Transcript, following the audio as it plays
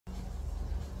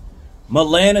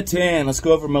Melanotan. Let's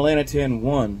go over Melanotan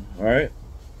 1. Alright?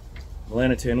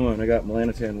 Melanotan 1. I got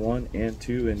Melanotan 1 and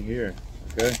 2 in here.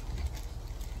 Okay?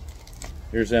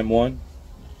 Here's M1.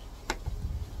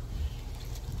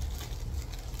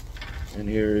 And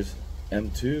here's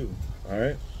M2.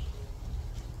 Alright?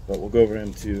 But we'll go over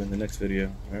M2 in the next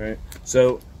video. Alright?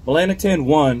 So, Melanotan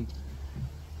 1,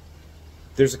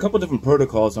 there's a couple different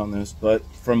protocols on this, but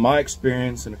from my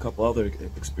experience and a couple other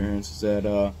experiences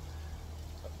that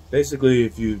basically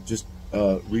if you just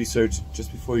research just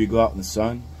before you go out in the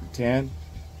sun, tan,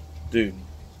 dude,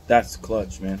 that's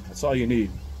clutch, man. That's all you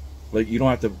need. Like, you don't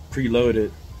have to preload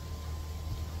it.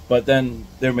 But then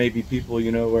there may be people,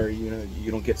 you know, where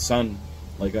you don't get sun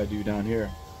like I do down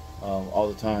here all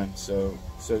the time. So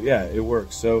yeah, it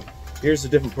works. So here's the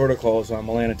different protocols on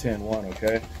Melanotan 1,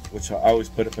 okay, which I always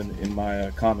put up in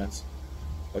my comments.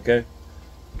 Okay,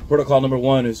 protocol number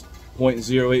 1 is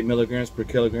 0.08 milligrams per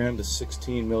kilogram to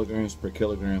 16 milligrams per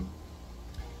kilogram.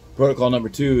 Protocol number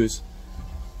 2 is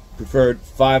preferred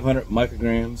 500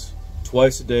 micrograms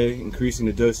twice a day, increasing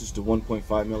the dosage to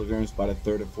 1.5 milligrams by the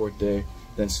 3rd or 4th day,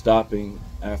 then stopping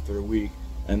after a week.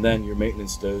 And then your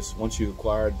maintenance dose, once you've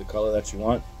acquired the color that you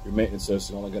want, your maintenance dose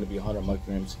is only going to be 100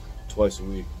 micrograms twice a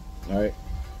week. Alright,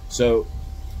 so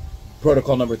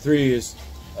protocol number 3 is,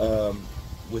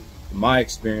 with my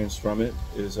experience from it,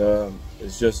 is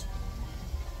just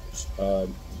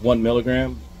 1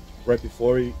 milligram right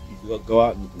before you go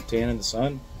out and tan in the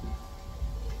sun,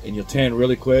 and you'll tan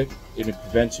really quick, and it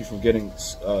prevents you from getting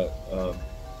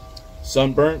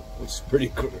sunburnt, which is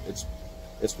pretty.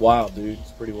 It's wild, dude.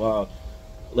 It's pretty wild.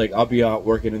 Like, I'll be out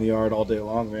working in the yard all day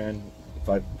long, man. If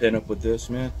I pin up with this,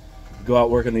 man, go out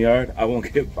work in the yard, I won't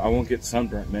get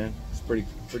sunburnt, man. It's pretty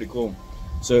cool.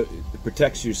 So it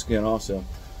protects your skin also.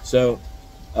 So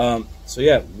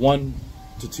yeah, 1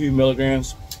 to 2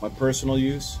 milligrams, my personal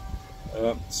use.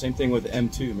 Same thing with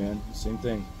M2, man. Same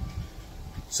thing.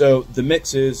 So the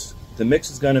mix is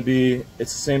going to be,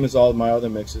 it's the same as all of my other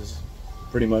mixes,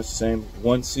 pretty much the same.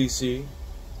 1 cc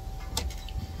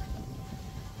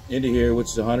into here, which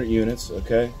is 100 units,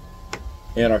 okay?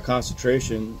 And our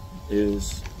concentration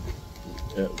is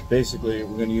basically,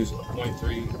 we're going to use a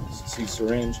 0.3 cc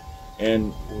syringe,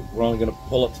 and we're only going to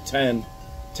pull up to 10.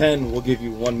 10 will give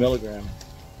you 1 milligram,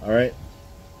 all right?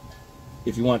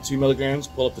 If you want 2 milligrams,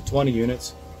 pull up to 20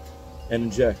 units and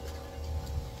inject.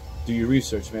 Do your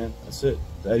research, man. That's it.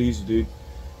 That easy, dude.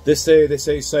 They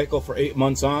say cycle for 8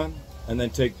 months on, and then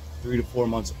take 3 to 4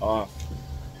 months off.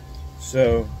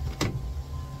 So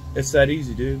it's that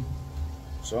easy, dude.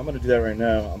 So I'm gonna do that right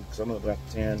now because I'm gonna have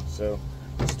to tan. So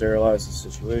sterilize the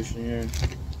situation here.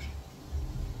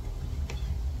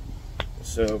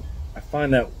 So I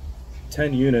find that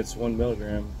 10 units, 1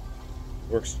 milligram,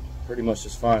 works pretty much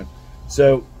just fine.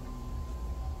 So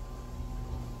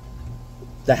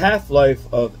the half-life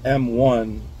of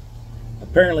M1,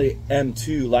 apparently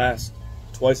M2 lasts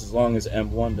twice as long as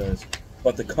M1 does,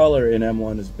 but the color in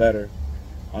M1 is better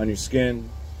on your skin,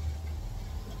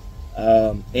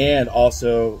 and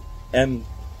also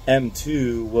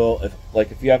M2 will,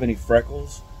 if you have any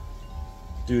freckles,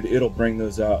 dude, it'll bring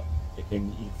those out.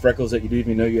 And freckles that you didn't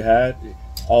even know you had,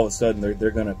 all of a sudden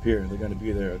they're going to appear. They're going to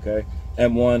be there. Okay,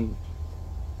 M1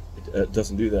 it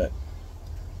doesn't do that.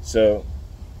 So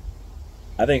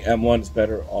I think M1 is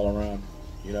better all around.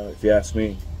 You know, if you ask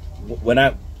me, when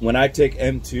I take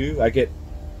M2, I get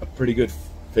a pretty good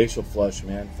facial flush,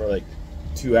 man, for like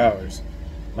 2 hours.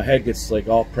 My head gets like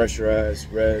all pressurized,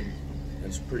 red, and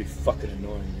it's pretty fucking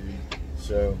annoying, dude.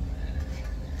 So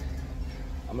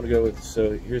I'm gonna go with,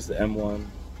 so here's the M1.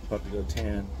 I'm about to go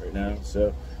tan right now.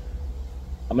 So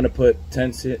I'm gonna put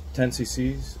 10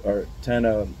 cc's or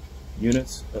 10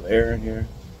 units of air in here.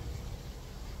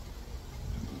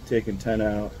 Taking 10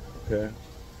 out, okay.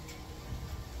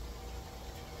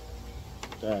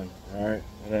 Done. All right,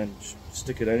 and then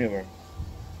stick it anywhere.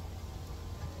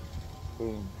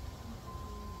 Boom.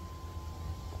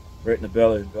 Right in the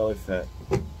belly fat.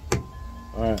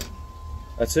 All right,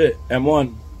 that's it.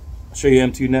 M1. I'll show you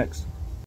M2 next.